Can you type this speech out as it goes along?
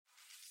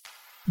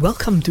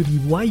Welcome to the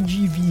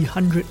YGV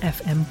 100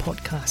 FM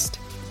podcast.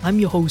 I'm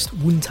your host,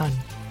 Woon Tan.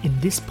 In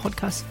this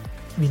podcast,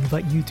 we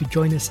invite you to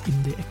join us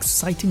in the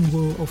exciting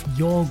world of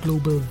your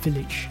global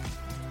village.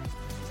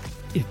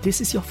 If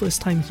this is your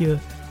first time here,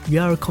 we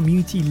are a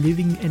community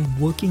living and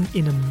working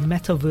in a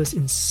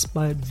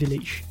metaverse-inspired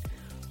village.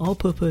 Our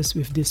purpose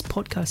with this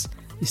podcast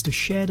is to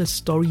share the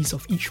stories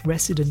of each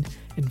resident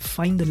and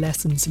find the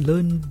lessons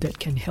learned that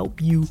can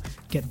help you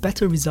get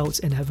better results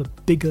and have a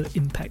bigger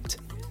impact.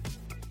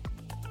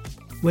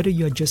 Whether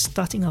you're just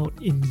starting out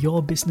in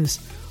your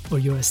business or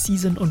you're a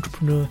seasoned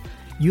entrepreneur,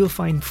 you'll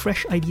find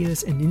fresh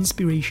ideas and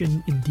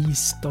inspiration in these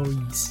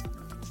stories.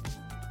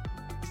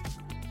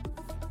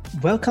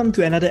 Welcome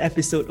to another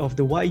episode of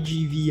the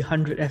YGV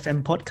 100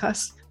 FM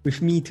podcast.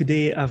 With me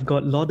today, I've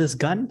got Lourdes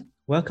Gant.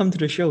 Welcome to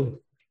the show.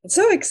 I'm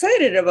so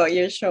excited about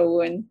your show,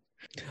 Woon.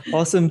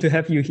 Awesome to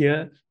have you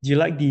here. Do you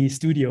like the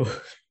studio?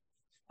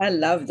 I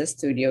love the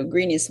studio.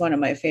 Green is one of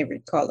my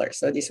favorite colors,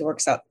 so this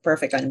works out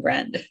perfect on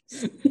brand.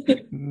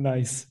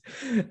 Nice.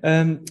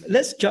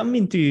 Let's jump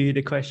into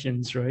the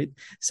questions, right?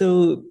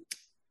 So,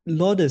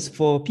 Lourdes,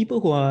 for people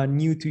who are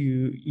new to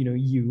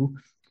you,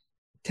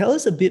 tell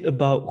us a bit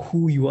about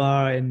who you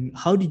are and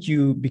how did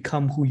you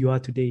become who you are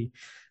today?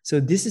 So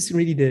this is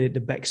really the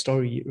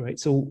backstory, right?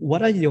 So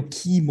what are your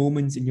key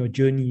moments in your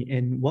journey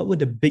and what were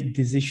the big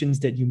decisions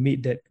that you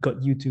made that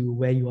got you to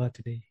where you are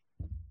today?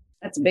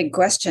 That's a big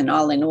question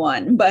all in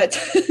one, but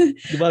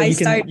well,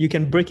 you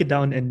can break it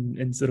down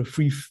and sort of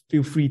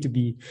feel free to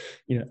be,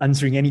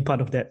 answering any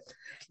part of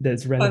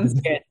that's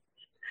relevant.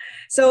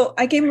 So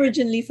I came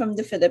originally from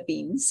the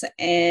Philippines,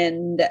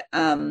 and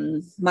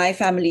my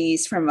family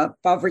is from a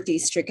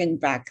poverty-stricken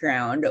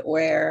background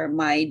where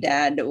my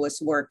dad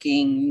was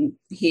working.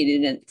 He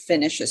didn't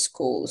finish his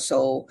school,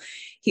 so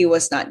he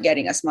was not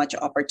getting as much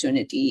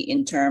opportunity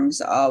in terms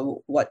of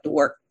what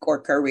work or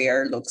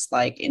career looks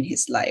like in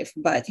his life.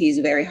 But he's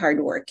very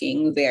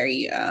hardworking,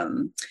 very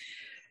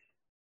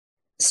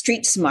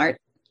street smart.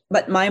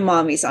 But my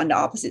mom is on the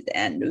opposite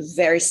end,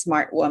 very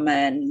smart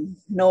woman,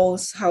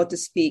 knows how to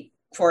speak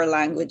 4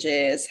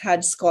 languages,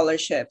 had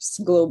scholarships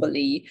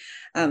globally,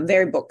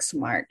 very book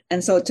smart.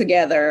 And so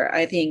together,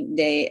 I think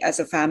they, as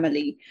a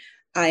family,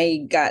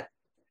 I got,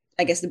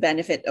 the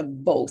benefit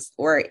of both.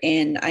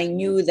 Wherein I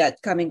knew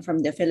that coming from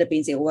the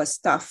Philippines, it was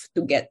tough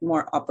to get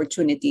more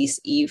opportunities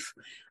if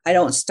I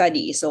don't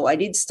study. So I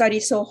did study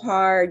so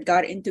hard,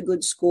 got into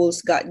good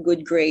schools, got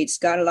good grades,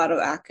 got a lot of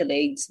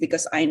accolades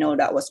because I know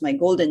that was my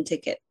golden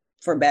ticket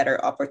for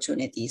better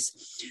opportunities.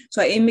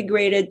 So I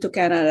immigrated to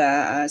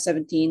Canada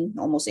 17,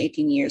 almost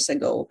 18 years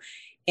ago.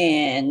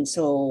 And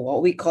so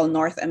what we call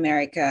North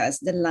America as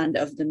the land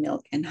of the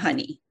milk and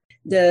honey.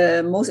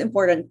 The most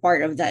important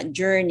part of that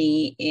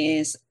journey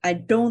is I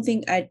don't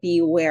think I'd be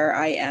where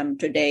I am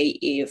today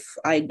if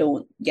I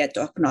don't get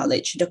to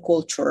acknowledge the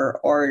culture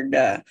or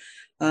the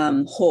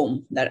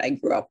home that I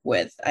grew up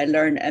with. I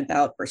learned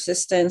about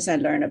persistence. I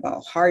learned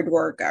about hard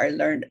work. I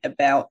learned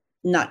about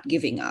not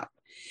giving up.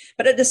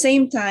 But at the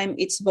same time,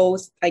 it's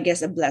both,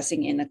 a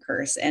blessing and a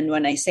curse. And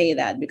when I say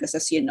that, because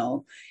as you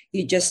know,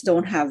 you just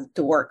don't have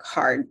to work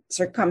hard.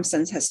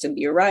 Circumstance has to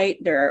be right.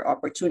 There are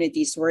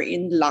opportunities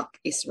wherein luck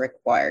is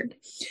required.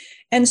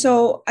 And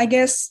so I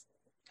guess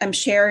I'm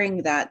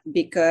sharing that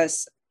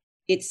because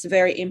it's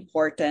very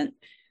important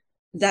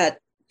that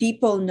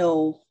people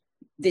know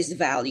these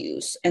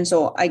values. And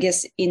so I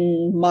guess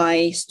in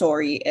my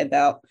story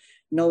about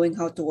knowing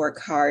how to work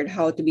hard,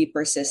 how to be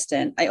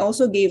persistent. I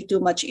also gave too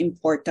much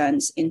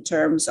importance in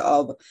terms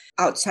of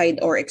outside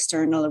or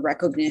external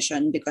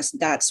recognition because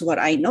that's what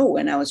I know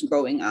when I was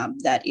growing up,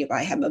 that if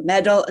I have a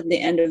medal at the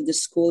end of the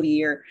school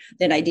year,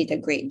 then I did a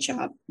great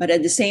job. But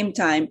at the same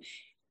time,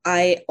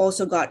 I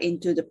also got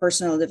into the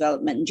personal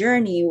development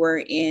journey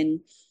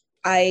wherein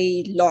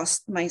I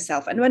lost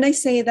myself. And when I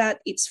say that,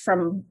 it's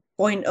from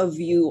point of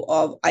view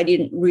of I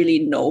didn't really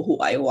know who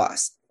I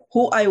was.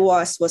 Who I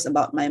was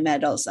about my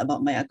medals,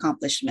 about my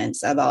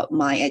accomplishments, about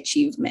my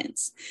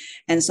achievements.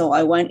 And so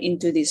I went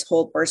into this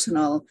whole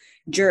personal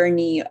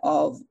journey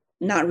of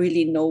not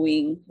really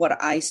knowing what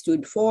I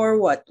stood for,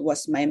 what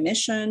was my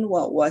mission,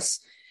 what was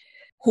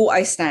who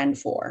I stand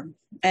for.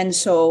 And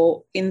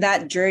so in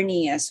that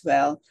journey as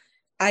well,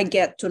 I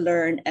get to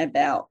learn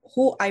about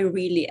who I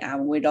really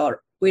am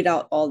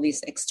without all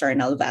these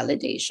external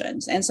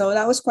validations. And so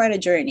that was quite a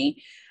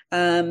journey.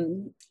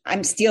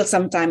 I'm still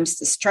sometimes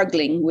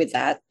struggling with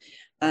that,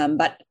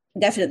 but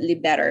definitely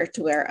better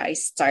to where I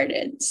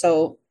started.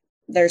 So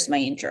there's my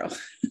intro.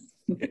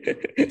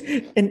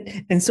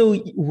 and so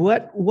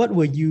what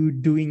were you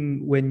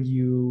doing when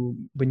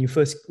you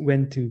first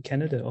went to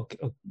Canada or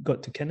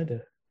got to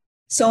Canada?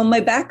 So my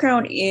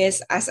background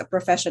is as a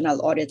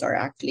professional auditor,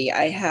 actually.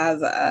 I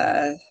have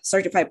a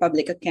certified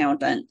public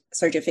accountant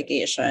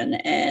certification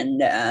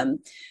and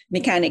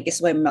mechanic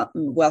is my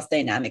wealth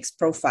dynamics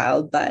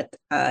profile. But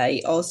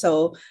I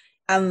also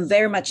am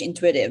very much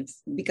intuitive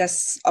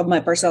because of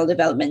my personal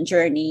development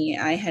journey.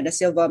 I had a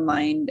Silva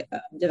Mind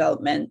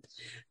development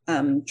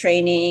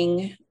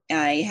training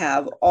I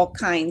have all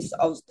kinds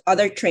of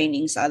other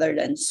trainings other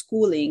than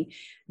schooling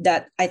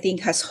that I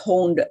think has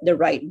honed the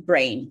right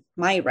brain,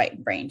 my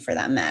right brain for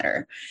that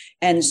matter.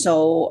 And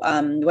so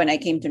when I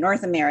came to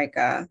North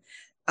America,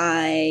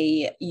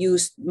 I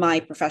used my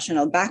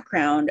professional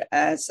background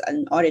as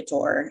an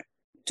auditor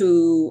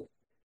to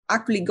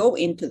actually go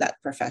into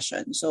that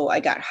profession. So I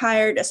got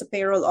hired as a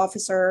payroll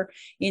officer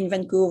in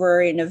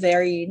Vancouver in a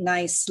very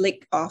nice,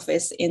 slick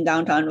office in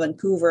downtown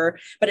Vancouver.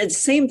 But at the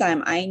same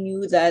time, I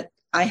knew that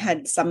I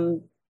had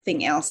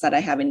something else that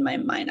I have in my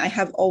mind. I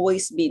have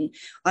always been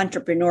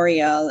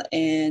entrepreneurial,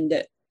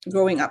 and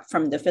growing up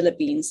from the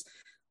Philippines,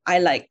 I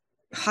like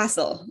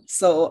hustle.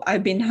 So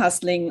I've been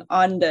hustling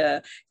on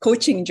the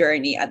coaching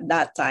journey at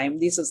that time.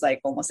 This was like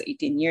almost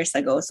 18 years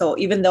ago. So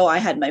even though I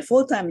had my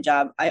full-time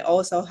job, I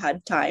also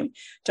had time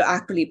to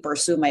actually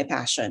pursue my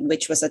passion,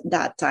 which was at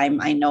that time,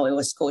 I know it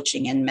was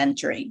coaching and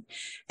mentoring.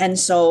 And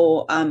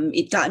so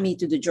it got me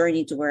to the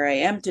journey to where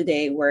I am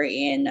today,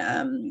 wherein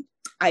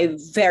I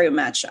very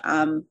much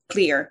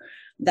clear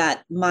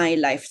that my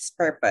life's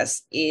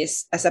purpose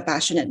is as a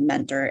passionate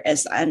mentor,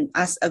 as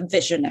a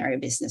visionary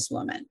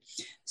businesswoman.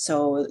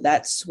 So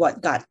that's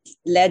what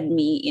led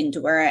me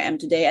into where I am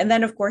today. And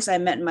then, of course, I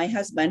met my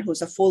husband,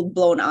 who's a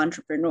full-blown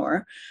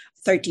entrepreneur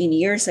 13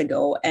 years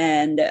ago.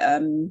 And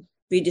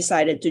we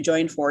decided to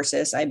join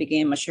forces. I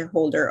became a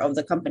shareholder of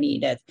the company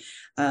that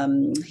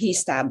he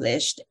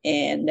established.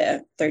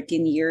 And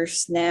 13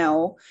 years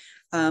now,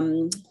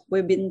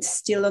 we've been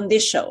still on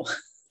this show.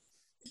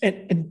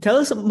 And tell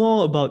us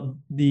more about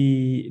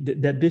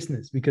that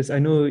business, because I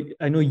know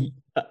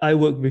I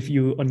work with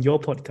you on your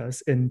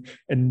podcast, and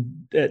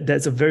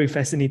that's a very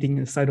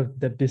fascinating side of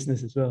that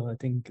business as well. I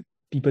think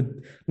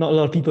not a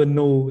lot of people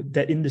know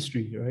that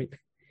industry, right?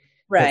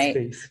 Right. That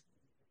space.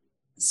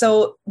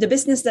 So the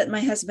business that my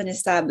husband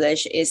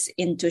established is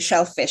into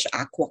shellfish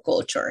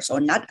aquaculture. So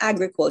not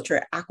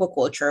agriculture,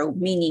 aquaculture,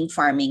 meaning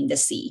farming the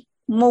sea,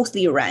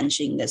 mostly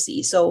ranching the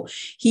sea. So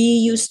he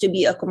used to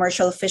be a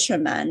commercial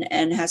fisherman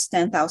and has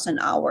 10,000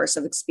 hours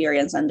of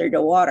experience under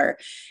the water,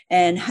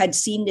 and had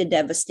seen the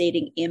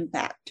devastating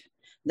impact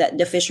that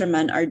the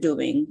fishermen are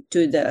doing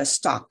to the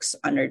stocks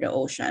under the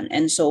ocean.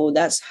 And so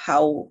that's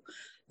how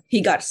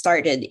he got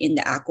started in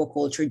the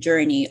aquaculture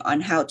journey on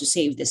how to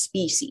save the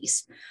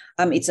species.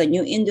 It's a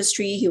new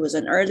industry. He was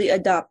an early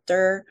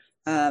adopter,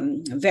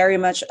 very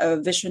much a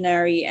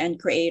visionary and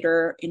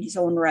creator in his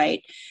own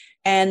right.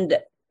 And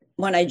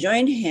when I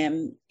joined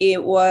him,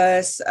 it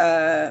was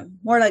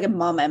more like a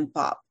mom and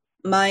pop.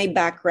 My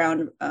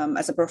background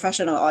as a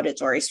professional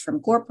auditor is from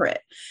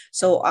corporate.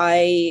 So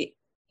I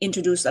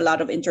introduced a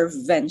lot of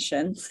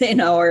interventions in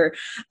our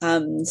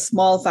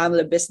small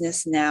family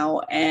business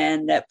now,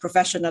 and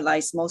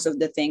professionalized most of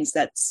the things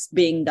that's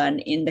being done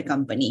in the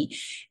company.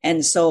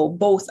 And so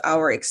both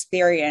our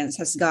experience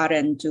has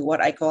gotten to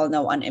what I call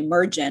now an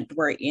emergent,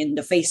 wherein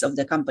the face of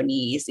the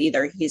company is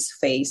either his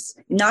face,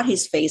 not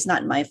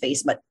my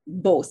face, but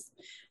both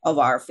of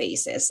our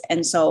faces.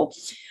 And so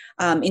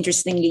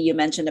interestingly, you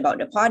mentioned about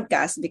the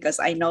podcast, because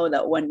I know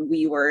that when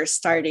we were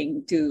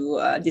starting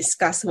to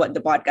discuss what the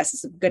podcast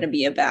is going to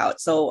be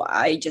about, so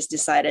I just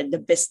decided the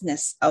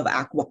business of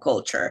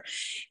aquaculture.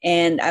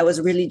 And I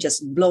was really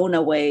just blown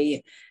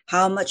away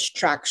how much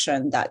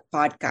traction that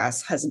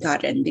podcast has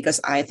gotten, because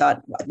I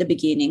thought at the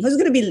beginning, who's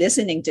going to be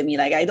listening to me?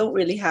 Like, I don't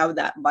really have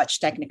that much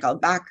technical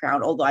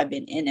background, although I've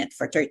been in it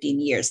for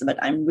 13 years,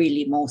 but I'm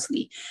really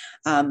mostly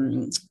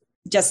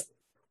just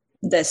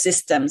the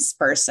systems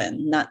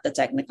person, not the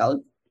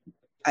technical,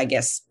 I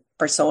guess,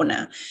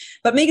 persona.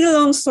 But making a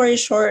long story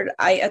short,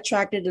 I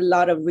attracted a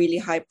lot of really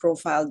high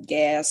profile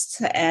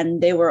guests,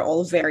 and they were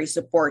all very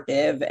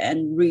supportive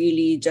and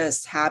really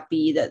just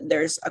happy that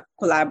there's a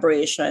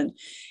collaboration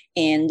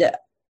and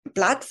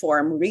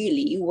platform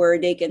really where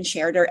they can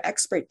share their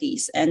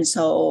expertise. And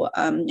so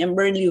I'm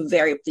really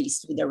very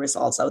pleased with the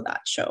results of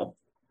that show.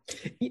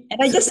 And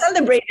I just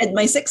celebrated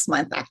my 6th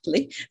month,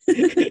 actually.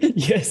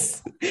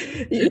 Yes.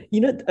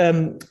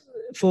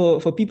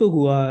 For people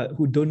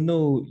who don't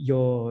know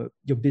your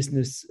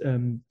business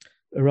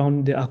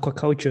around the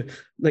aquaculture,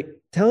 like,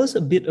 tell us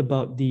a bit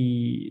about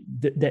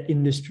that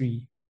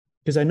industry,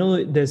 because I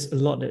know there's a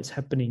lot that's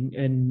happening,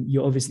 and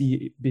you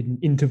obviously been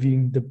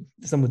interviewing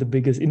some of the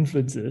biggest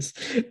influencers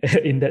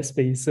in that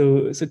space.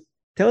 So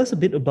tell us a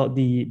bit about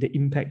the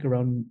impact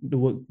around the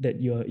work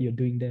that you're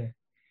doing there.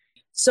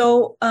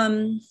 So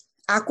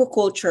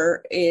aquaculture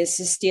is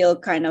still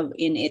kind of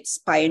in its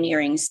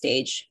pioneering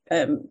stage.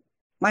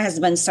 My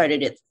husband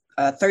started it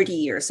 30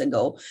 years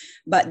ago,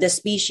 but the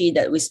species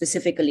that we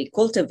specifically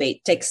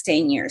cultivate takes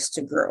 10 years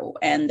to grow.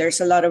 And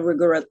there's a lot of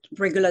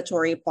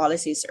regulatory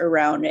policies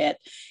around it,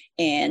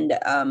 and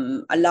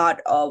a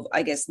lot of,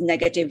 I guess,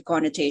 negative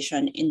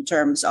connotation in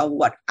terms of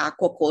what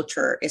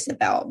aquaculture is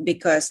about,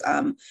 because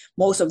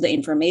most of the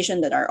information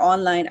that are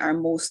online are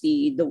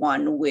mostly the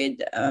one with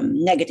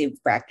negative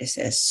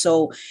practices.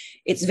 So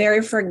it's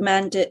very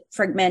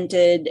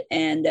fragmented,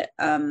 and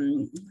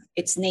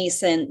it's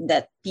nascent,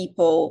 that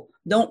people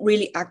don't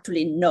really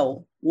actually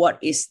know what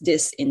is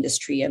this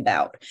industry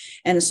about.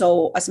 And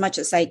so as much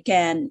as I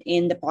can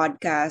in the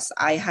podcast,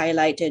 I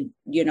highlighted,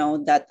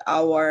 that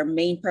our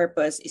main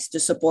purpose is to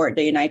support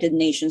the United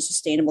Nations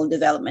Sustainable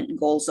Development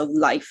Goals of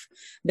life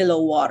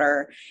below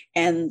water,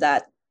 and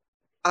that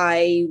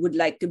I would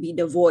like to be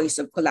the voice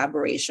of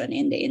collaboration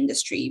in the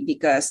industry,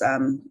 because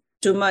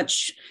too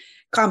much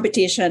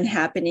competition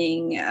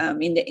happening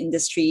in the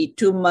industry,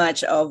 too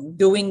much of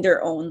doing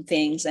their own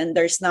things, and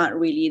there's not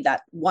really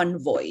that one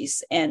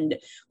voice, and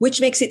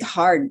which makes it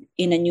hard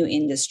in a new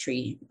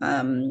industry.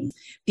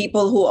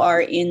 People who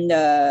are in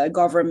the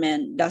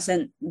government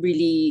doesn't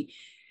really,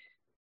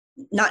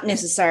 not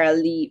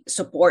necessarily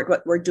support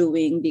what we're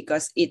doing,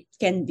 because it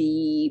can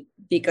be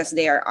because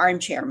they are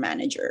armchair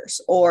managers,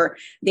 or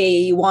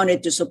they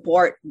wanted to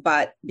support,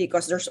 but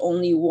because there's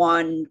only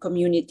one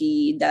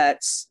community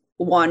that's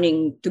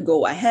wanting to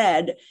go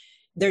ahead,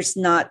 there's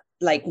not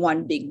like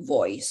one big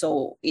voice,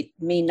 so it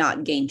may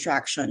not gain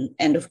traction.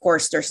 And of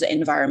course, there's the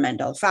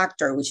environmental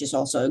factor, which is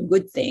also a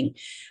good thing,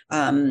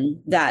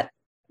 that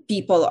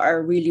people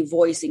are really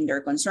voicing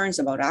their concerns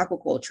about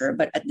aquaculture.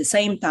 But at the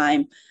same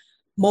time,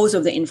 most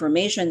of the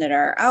information that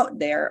are out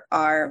there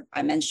are,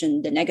 I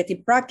mentioned, the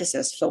negative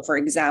practices. So for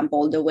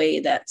example, the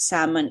way that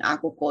salmon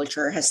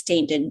aquaculture has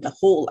tainted the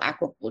whole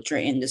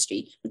aquaculture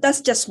industry. But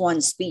that's just one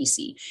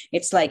species.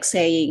 It's like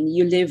saying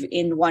you live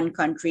in one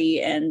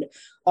country and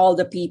all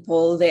the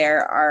people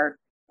there are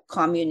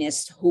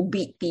communists who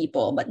beat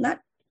people, but not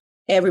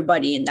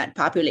everybody in that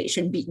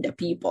population beat the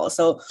people.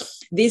 So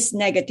this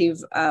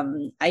negative,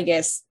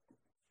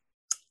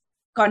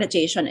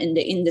 connotation in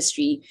the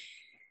industry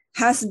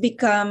has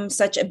become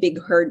such a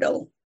big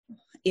hurdle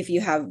if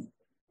you have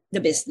the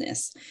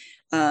business.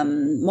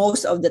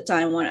 Most of the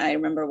time, when I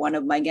remember one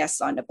of my guests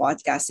on the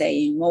podcast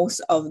saying,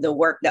 most of the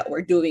work that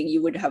we're doing,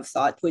 you would have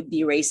thought would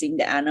be raising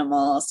the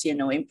animals,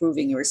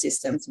 improving your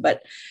systems.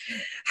 But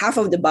half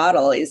of the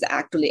battle is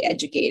actually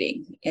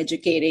educating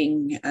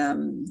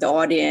the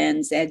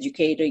audience,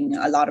 educating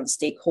a lot of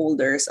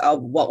stakeholders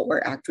of what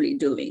we're actually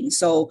doing.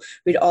 So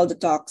with all the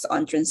talks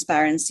on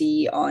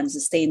transparency, on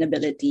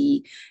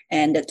sustainability,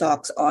 and the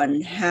talks on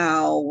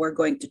how we're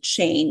going to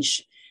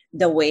change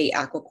the way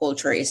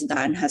aquaculture is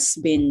done, has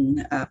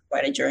been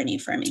quite a journey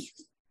for me.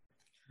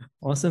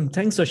 Awesome.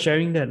 Thanks for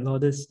sharing that,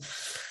 Lourdes.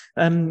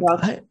 Well,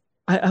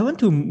 I want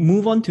to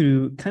move on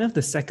to kind of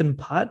the second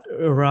part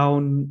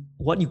around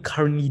what you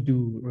currently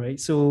do, right?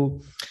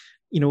 So,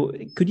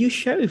 could you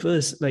share with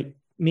us, like,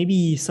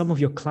 maybe some of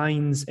your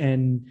clients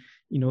and,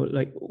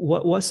 like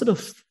what sort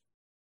of,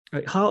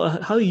 like, how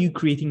are you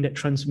creating that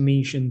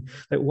transformation?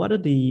 Like, what are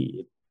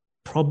the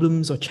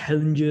problems or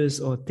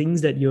challenges or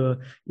things that you're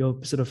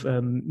sort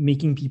of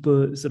making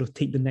people sort of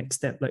take the next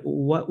step? Like,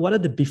 what are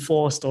the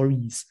before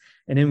stories,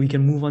 and then we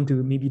can move on to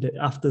maybe the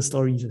after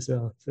stories as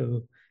well.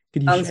 So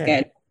could you sounds share?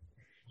 good.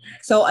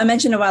 So I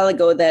mentioned a while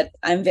ago that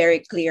I'm very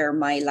clear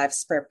my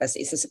life's purpose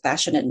is as a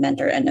passionate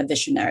mentor and a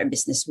visionary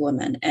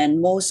businesswoman.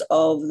 And most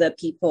of the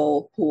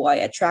people who I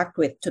attract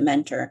with to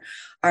mentor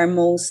are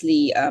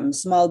mostly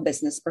small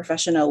business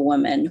professional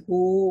women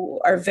who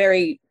are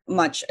very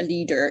much a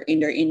leader in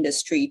their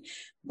industry,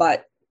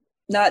 but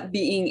not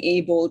being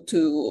able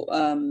to,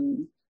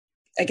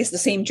 the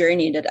same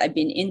journey that I've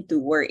been into,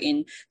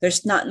 wherein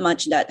there's not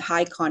much that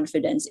high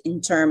confidence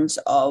in terms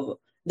of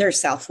their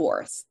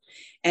self-worth.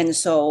 And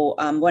so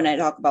when I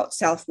talk about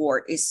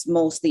self-worth, it's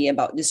mostly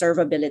about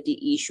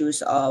deservability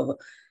issues of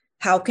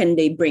how can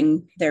they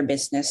bring their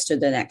business to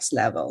the next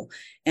level.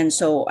 And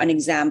so an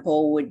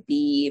example would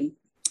be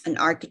an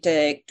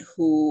architect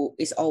who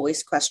is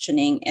always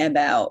questioning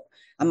about,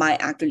 am I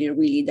actually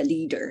really the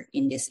leader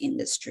in this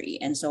industry?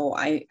 And so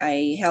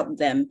I help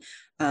them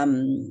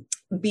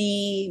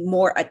be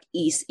more at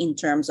ease in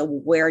terms of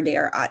where they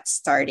are at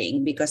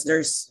starting,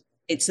 because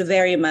it's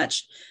very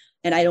much,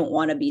 and I don't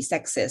want to be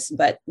sexist,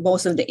 but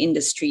most of the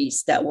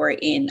industries that we're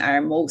in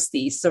are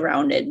mostly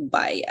surrounded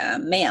by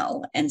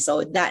male. And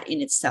so that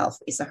in itself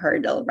is a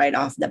hurdle right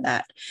off the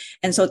bat.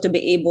 And so to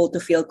be able to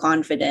feel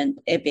confident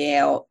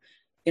about,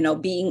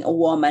 being a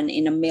woman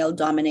in a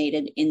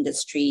male-dominated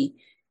industry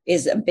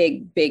is a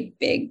big, big,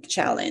 big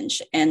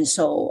challenge. And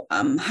so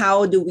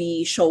how do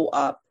we show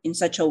up in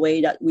such a way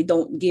that we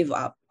don't give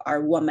up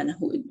our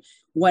womanhood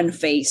when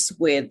faced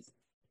with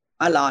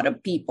a lot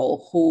of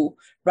people who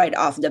right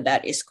off the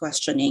bat is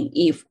questioning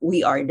if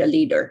we are the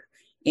leader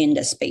in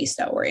the space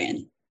that we're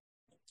in?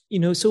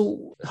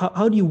 So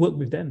how do you work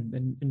with them,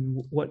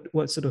 and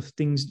what sort of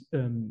things,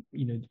 do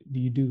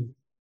you do?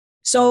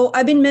 So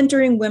I've been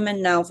mentoring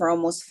women now for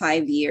almost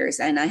 5 years,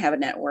 and I have a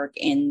network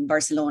in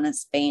Barcelona,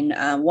 Spain.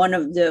 One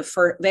of the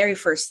very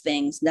first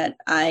things that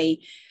I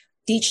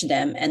teach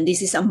them, and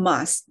this is a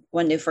must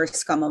when they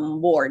first come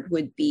on board,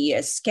 would be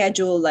a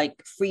schedule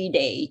like free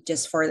day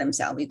just for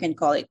themselves. You can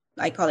call it,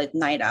 I call it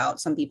night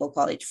out. Some people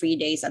call it free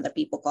days, other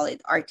people call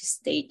it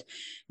artist date,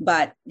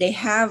 but they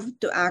have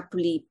to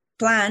actually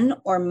plan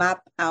or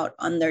map out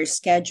on their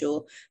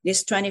schedule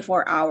these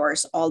 24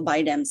 hours all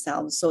by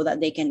themselves so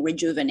that they can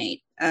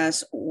rejuvenate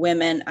as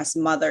women, as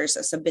mothers,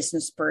 as a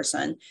business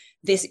person.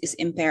 This is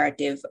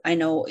imperative. I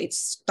know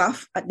it's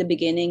tough at the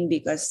beginning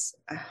because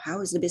how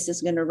is the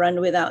business going to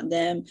run without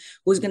them?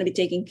 Who's going to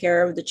be taking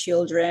care of the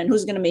children?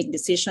 Who's going to make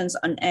decisions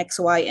on X,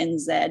 Y, and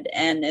Z?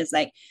 And it's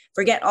like,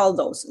 forget all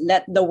those.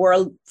 Let the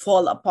world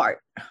fall apart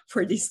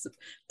for this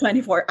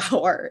 24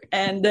 hour.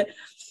 And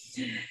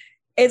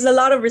it's a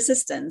lot of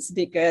resistance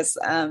because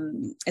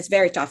it's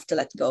very tough to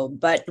let go.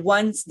 But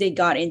once they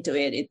got into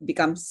it, it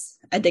becomes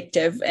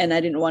addictive. And I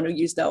didn't want to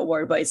use that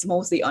word, but it's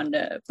mostly on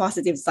the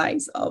positive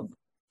sides of,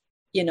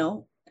 in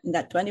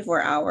that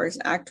 24 hours,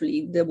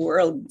 actually, the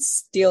world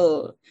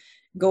still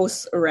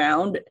goes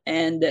around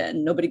and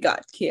nobody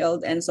got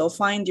killed. And so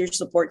find your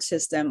support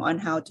system on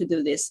how to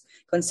do this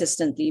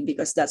consistently,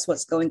 because that's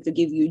what's going to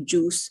give you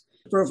juice,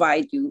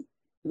 provide you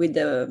with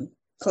the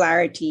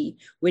clarity,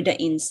 with the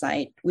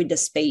insight, with the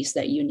space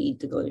that you need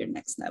to go to your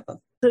next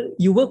level.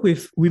 You work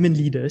with women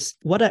leaders.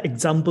 What are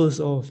examples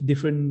of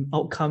different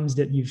outcomes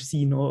that you've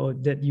seen or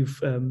that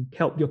you've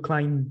helped your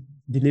client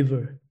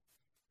deliver?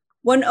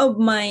 One of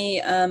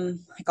my,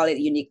 I call it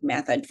a unique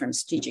method from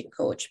Strategic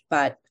Coach,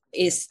 but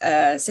is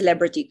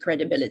celebrity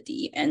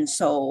credibility. And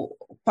so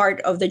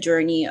part of the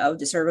journey of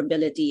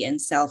deservability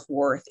and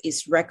self-worth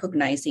is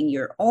recognizing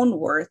your own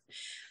worth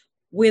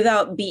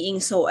without being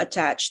so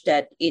attached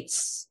that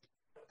it's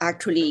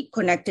actually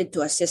connected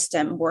to a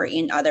system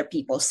wherein other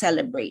people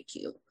celebrate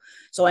you.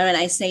 So when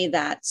I say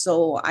that,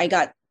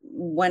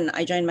 when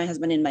I joined my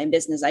husband in my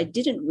business, I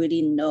didn't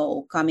really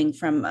know, coming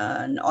from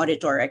an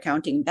auditor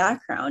accounting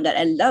background, that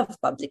I love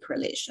public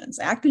relations.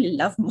 I actually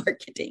love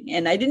marketing,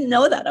 and I didn't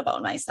know that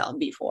about myself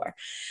before.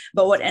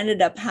 But what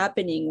ended up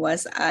happening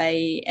was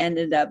I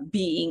ended up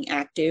being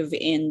active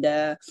in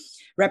the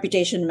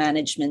reputation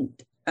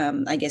management,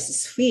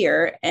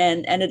 sphere,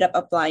 and ended up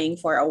applying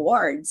for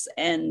awards.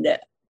 And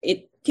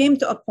it came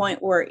to a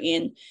point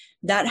wherein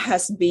that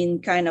has been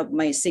kind of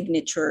my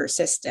signature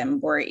system,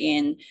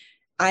 wherein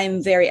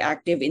I'm very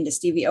active in the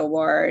Stevie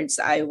Awards.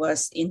 I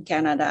was in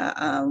Canada,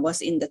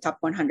 was in the top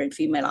 100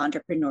 female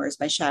entrepreneurs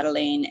by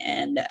Chatelaine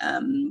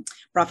and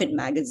Profit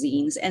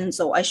magazines. And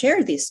so I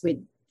share this with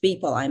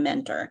people I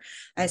mentor.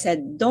 I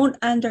said, don't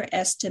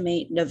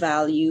underestimate the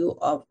value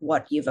of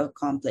what you've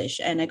accomplished.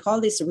 And I call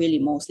this really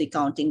mostly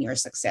counting your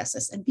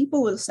successes, and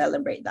people will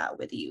celebrate that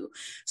with you.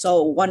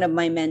 So one of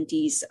my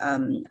mentees,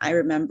 I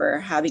remember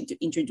having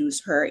to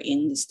introduce her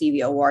in the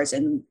Stevie Awards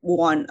and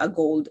won a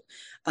gold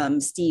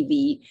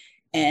Stevie.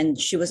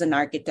 And she was an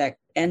architect,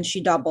 and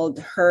she doubled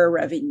her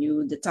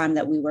revenue the time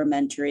that we were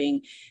mentoring.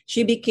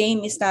 She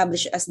became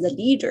established as the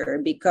leader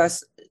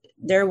because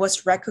there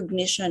was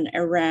recognition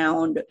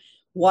around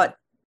what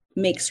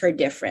makes her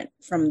different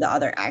from the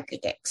other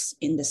architects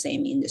in the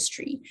same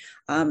industry.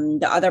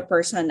 The other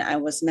person I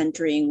was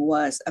mentoring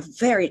was a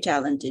very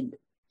talented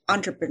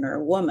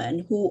entrepreneur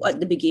woman who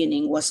at the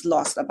beginning was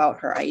lost about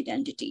her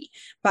identity,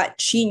 but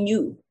she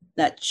knew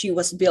that she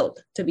was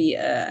built to be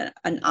an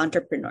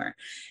entrepreneur.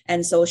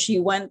 And so she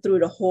went through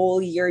the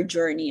whole year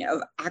journey of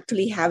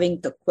actually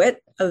having to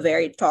quit a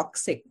very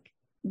toxic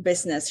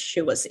business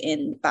she was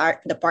in.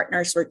 The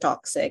partners were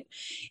toxic.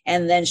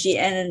 And then she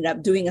ended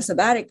up doing a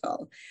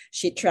sabbatical.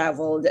 She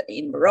traveled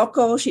in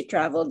Morocco, she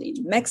traveled in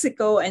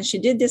Mexico, and she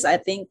did this, I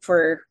think,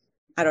 for,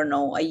 I don't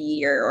know, a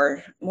year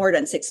or more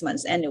than 6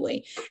 months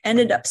anyway.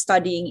 Ended up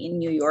studying in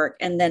New York.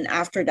 And then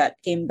after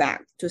that came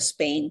back to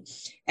Spain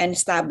and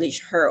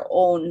established her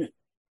own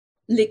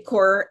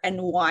liquor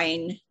and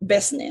wine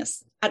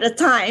business at a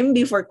time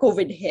before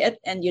COVID hit.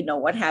 And you know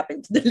what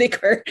happened to the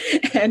liquor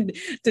and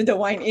to the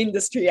wine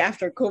industry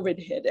after COVID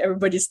hit.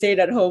 Everybody stayed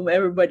at home.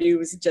 Everybody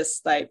was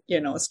just like,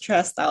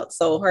 stressed out.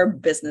 So her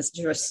business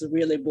just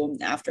really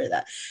boomed after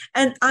that.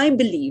 And I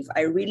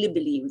really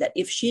believe that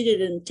if she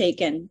didn't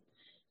taken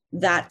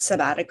that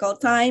sabbatical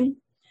time,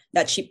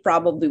 that she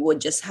probably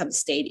would just have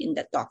stayed in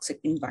the toxic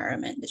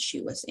environment that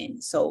she was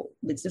in. So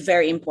it's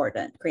very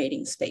important,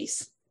 creating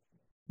space.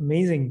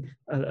 Amazing.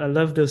 I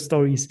love those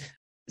stories.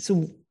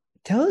 So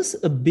tell us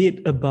a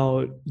bit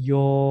about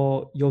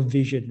your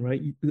vision,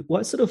 right?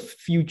 What sort of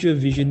future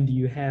vision do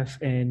you have,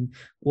 and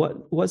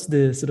what's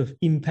the sort of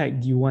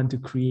impact you want to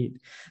create?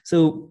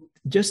 So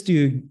just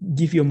to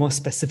give you a more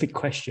specific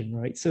question,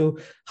 right? So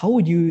how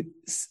would you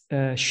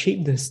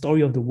shape the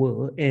story of the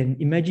world? And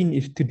imagine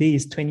if today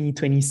is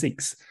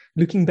 2026,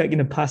 looking back in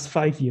the past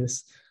 5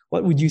 years,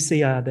 what would you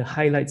say are the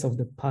highlights of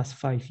the past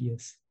 5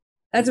 years?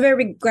 That's a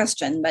very big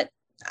question, but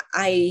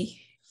I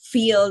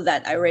feel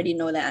that I already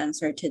know the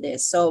answer to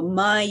this. So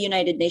my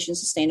United Nations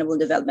Sustainable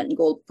Development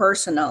Goal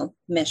personal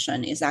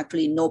mission is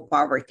actually no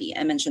poverty.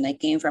 I mentioned I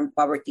came from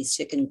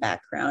poverty-stricken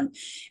background.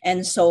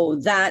 And so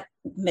that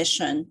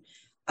mission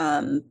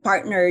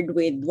partnered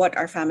with what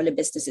our family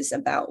business is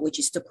about, which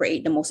is to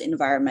create the most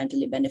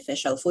environmentally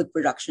beneficial food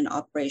production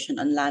operation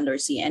on land or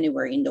sea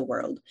anywhere in the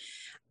world,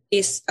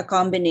 is a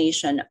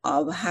combination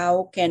of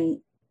how can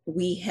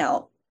we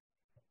help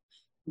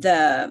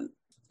the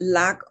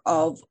lack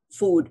of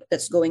food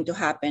that's going to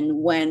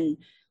happen when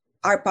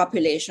our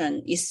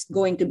population is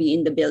going to be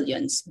in the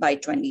billions by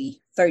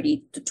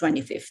 2030 to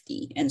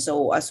 2050. And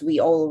so, as we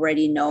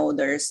already know,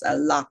 there's a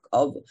lack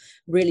of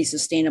really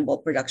sustainable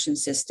production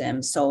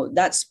systems. So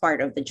that's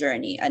part of the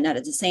journey. And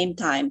at the same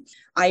time,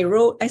 I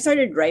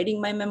started writing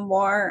my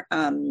memoir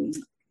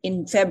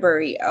in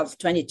February of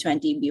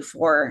 2020,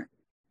 before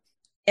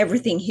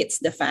everything hits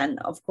the fan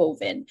of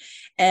COVID.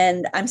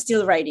 And I'm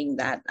still writing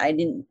that. I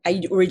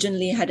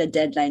originally had a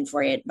deadline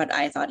for it, but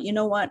I thought, you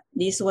know what?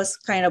 This was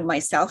kind of my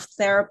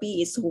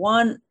self-therapy. It's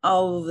one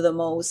of the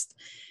most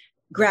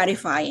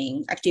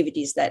gratifying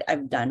activities that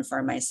I've done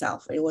for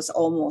myself. It was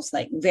almost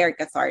like very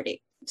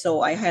cathartic.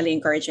 So I highly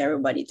encourage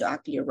everybody to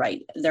actually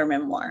write their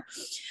memoir.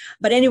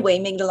 But anyway,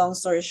 make the long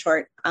story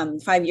short,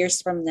 5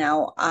 years from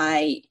now,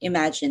 I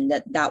imagine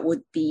that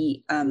would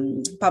be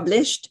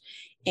published,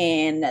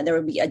 and there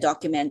will be a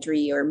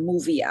documentary or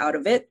movie out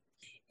of it.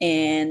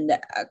 And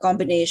a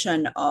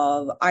combination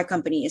of our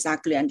company is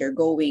actually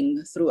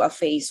undergoing through a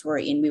phase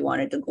wherein we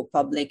wanted to go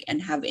public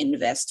and have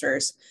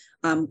investors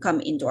come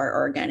into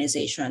our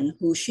organization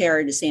who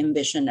share the same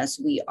vision as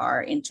we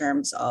are in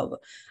terms of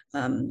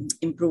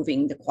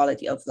improving the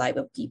quality of life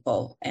of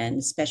people, and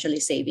especially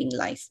saving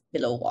life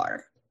below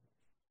water.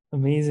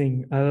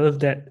 Amazing. I love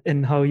that,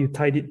 and how you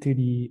tied it to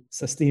the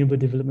Sustainable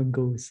Development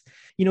Goals.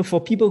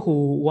 For people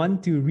who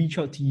want to reach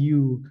out to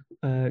you,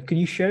 could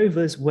you share with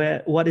us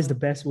what is the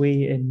best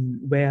way, and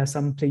where are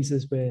some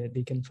places where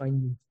they can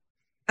find you?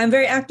 I'm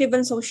very active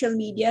on social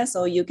media,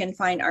 so you can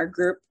find our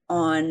group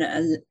on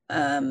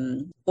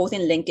both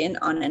in LinkedIn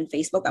and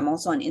Facebook. I'm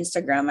also on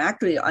Instagram,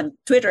 actually on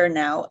Twitter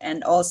now,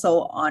 and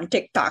also on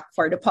TikTok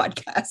for the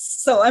podcast.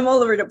 So I'm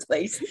all over the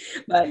place,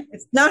 but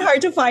it's not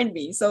hard to find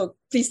me. So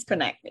please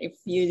connect if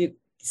you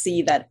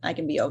see that I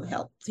can be of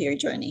help to your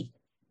journey.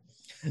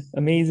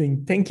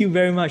 Amazing. Thank you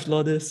very much,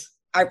 Lourdes.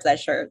 Our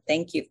pleasure.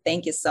 Thank you.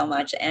 Thank you so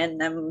much.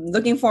 And I'm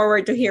looking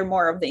forward to hear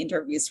more of the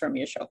interviews from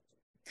your show.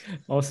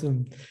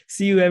 Awesome.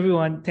 See you,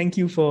 everyone. Thank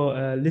you for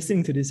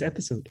listening to this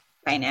episode.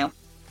 Bye now.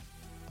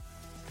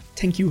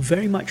 Thank you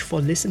very much for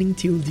listening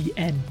till the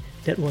end.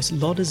 That was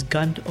Lourdes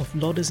Gant of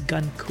Lourdes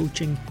Gant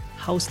Coaching,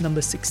 house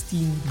number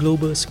 16,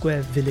 Global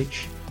Square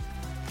Village.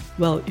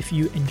 Well, if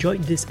you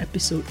enjoyed this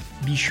episode,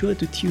 be sure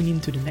to tune in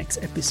to the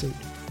next episode.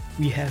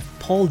 We have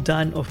Paul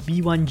Dunn of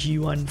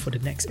B1G1 for the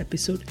next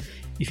episode.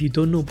 If you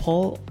don't know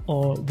Paul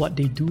or what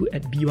they do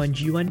at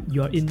B1G1,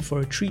 you are in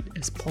for a treat,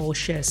 as Paul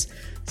shares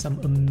some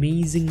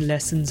amazing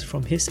lessons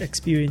from his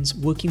experience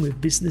working with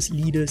business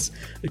leaders,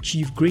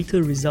 achieve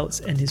greater results,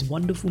 and his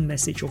wonderful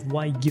message of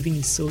why giving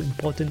is so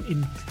important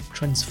in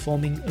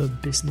transforming a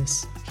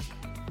business.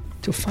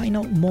 To find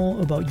out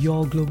more about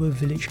Your Global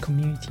Village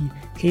community,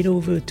 head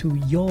over to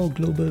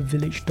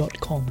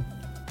yourglobalvillage.com.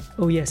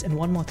 Oh yes, and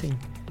one more thing.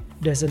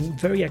 There's a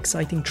very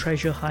exciting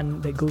treasure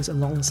hunt that goes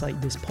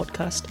alongside this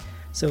podcast.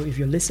 So if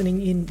you're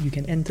listening in, you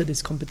can enter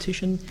this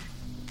competition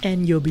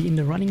and you'll be in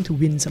the running to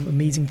win some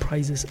amazing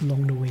prizes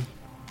along the way.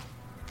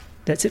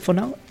 That's it for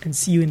now, and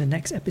see you in the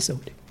next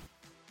episode.